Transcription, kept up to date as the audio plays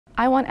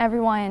I want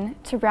everyone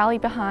to rally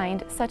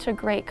behind such a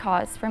great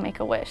cause for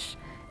Make-A-Wish.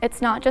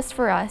 It's not just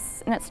for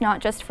us, and it's not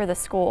just for the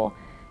school.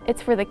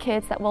 It's for the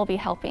kids that we'll be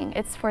helping.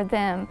 It's for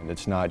them. And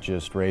it's not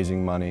just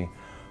raising money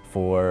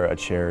for a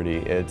charity.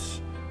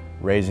 It's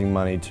raising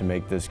money to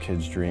make this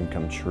kid's dream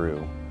come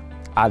true.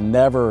 I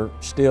never,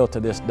 still to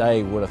this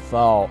day, would have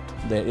thought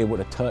that it would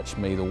have touched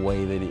me the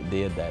way that it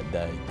did that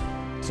day.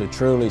 To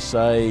truly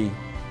say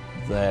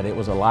that it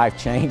was a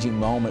life-changing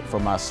moment for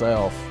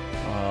myself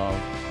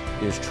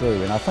is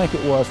true. And I think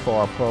it was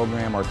for our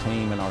program, our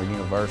team, and our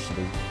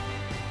university.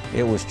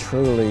 It was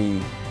truly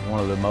one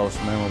of the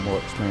most memorable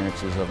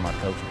experiences of my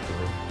coaching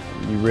career.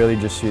 You really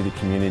just see the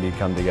community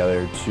come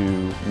together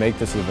to make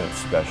this event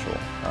special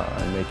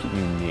and make it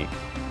unique.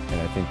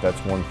 And I think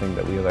that's one thing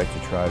that we like to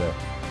try to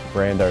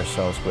brand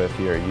ourselves with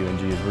here at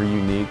UNG is we're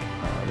unique,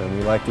 and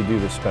we like to do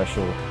the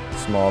special,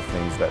 small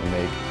things that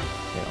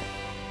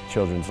make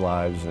children's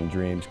lives and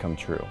dreams come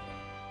true.